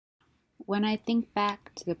When I think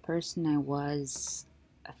back to the person I was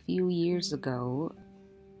a few years ago,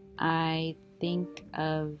 I think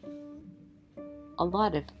of a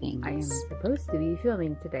lot of I am things. supposed to be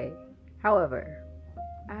filming today. However,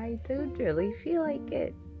 I don't really feel like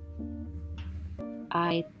it.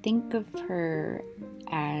 I think of her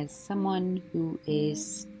as someone who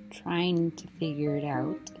is trying to figure it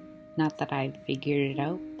out. Not that I've figured it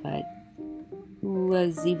out, but who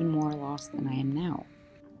was even more lost than I am now.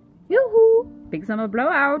 Yoo-hoo! Big summer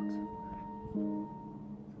blowout!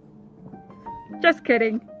 Just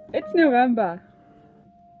kidding. It's November.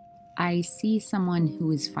 I see someone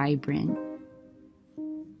who is vibrant,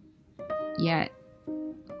 yet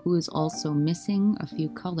who is also missing a few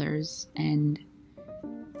colors, and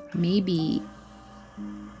maybe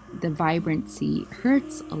the vibrancy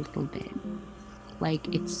hurts a little bit, like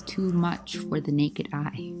it's too much for the naked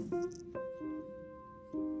eye.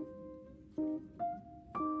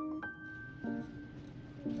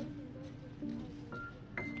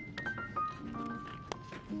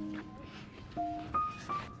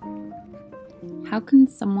 How can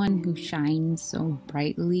someone who shines so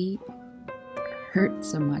brightly hurt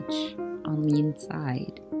so much on the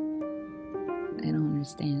inside? I don't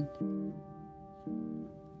understand.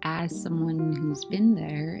 As someone who's been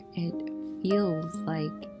there, it feels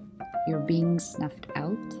like you're being snuffed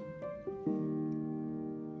out.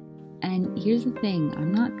 And here's the thing,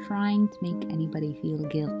 I'm not trying to make anybody feel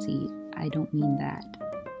guilty. I don't mean that.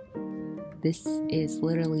 This is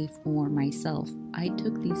literally for myself. I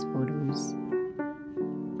took these photos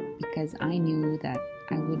because I knew that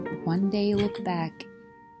I would one day look back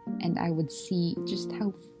and I would see just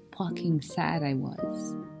how fucking sad I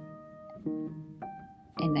was.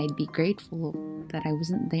 And I'd be grateful that I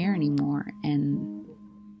wasn't there anymore. And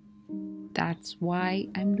that's why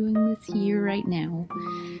I'm doing this here right now.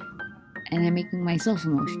 And I'm making myself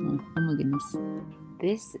emotional. Oh my goodness.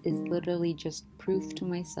 This is literally just proof to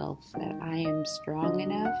myself that I am strong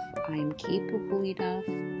enough, I am capable enough,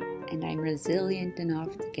 and I'm resilient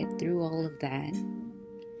enough to get through all of that.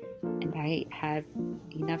 And I have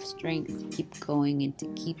enough strength to keep going and to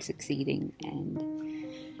keep succeeding. And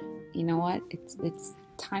you know what? It's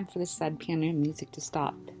time for the sad piano music to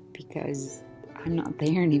stop, because I'm not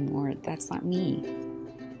there anymore. That's not me.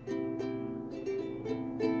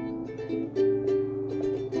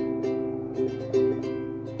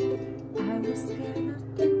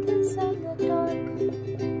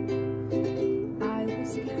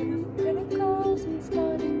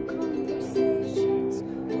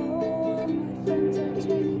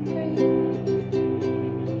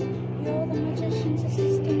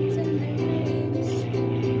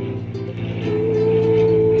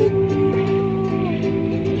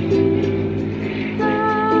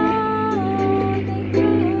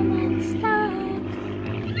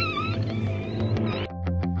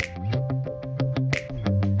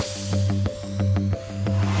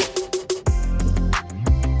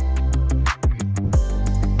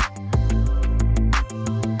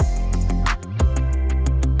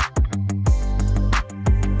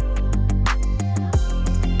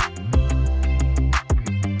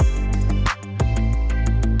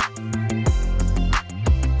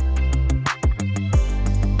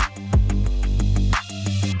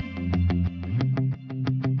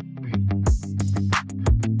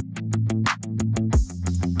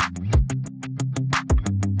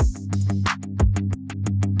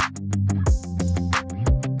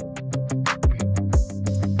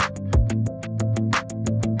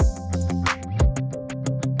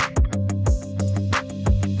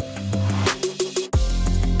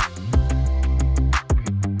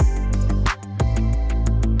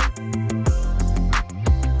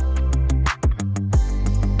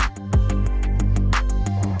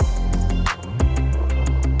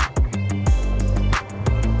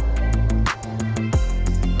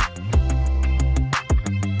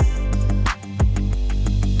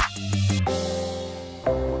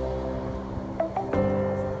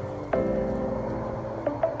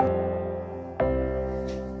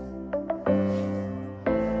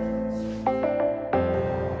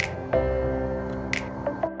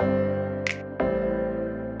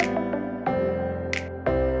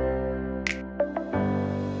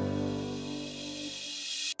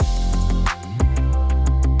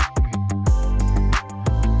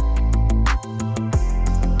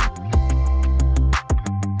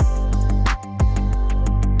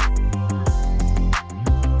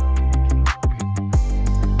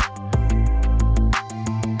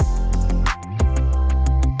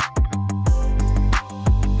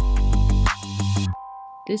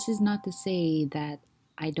 This is not to say that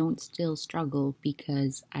I don't still struggle,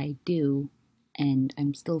 because I do. and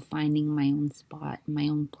I'm still finding my own spot, my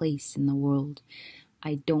own place in the world.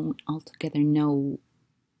 I don't altogether know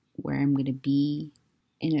where I'm going to be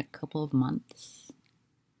in a couple of months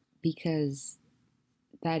because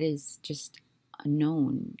that is just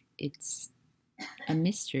unknown. It's a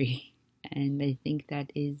mystery, and I think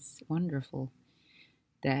that is wonderful.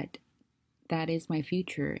 That is my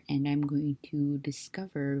future, and I'm going to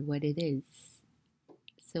discover what it is.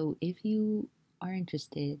 So if you are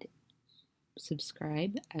interested,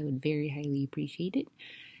 subscribe. I would very highly appreciate it,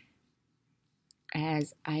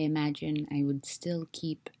 as I imagine I would still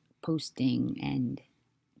keep posting and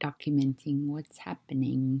documenting what's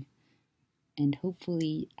happening, and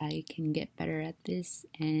hopefully I can get better at this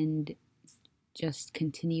and just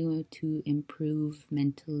continue to improve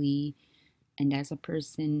mentally and as a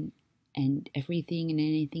person and everything and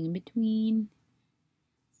anything in between.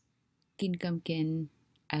 Kenkamken,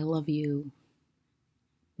 I love you.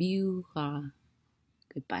 Biuha.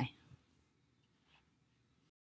 Goodbye.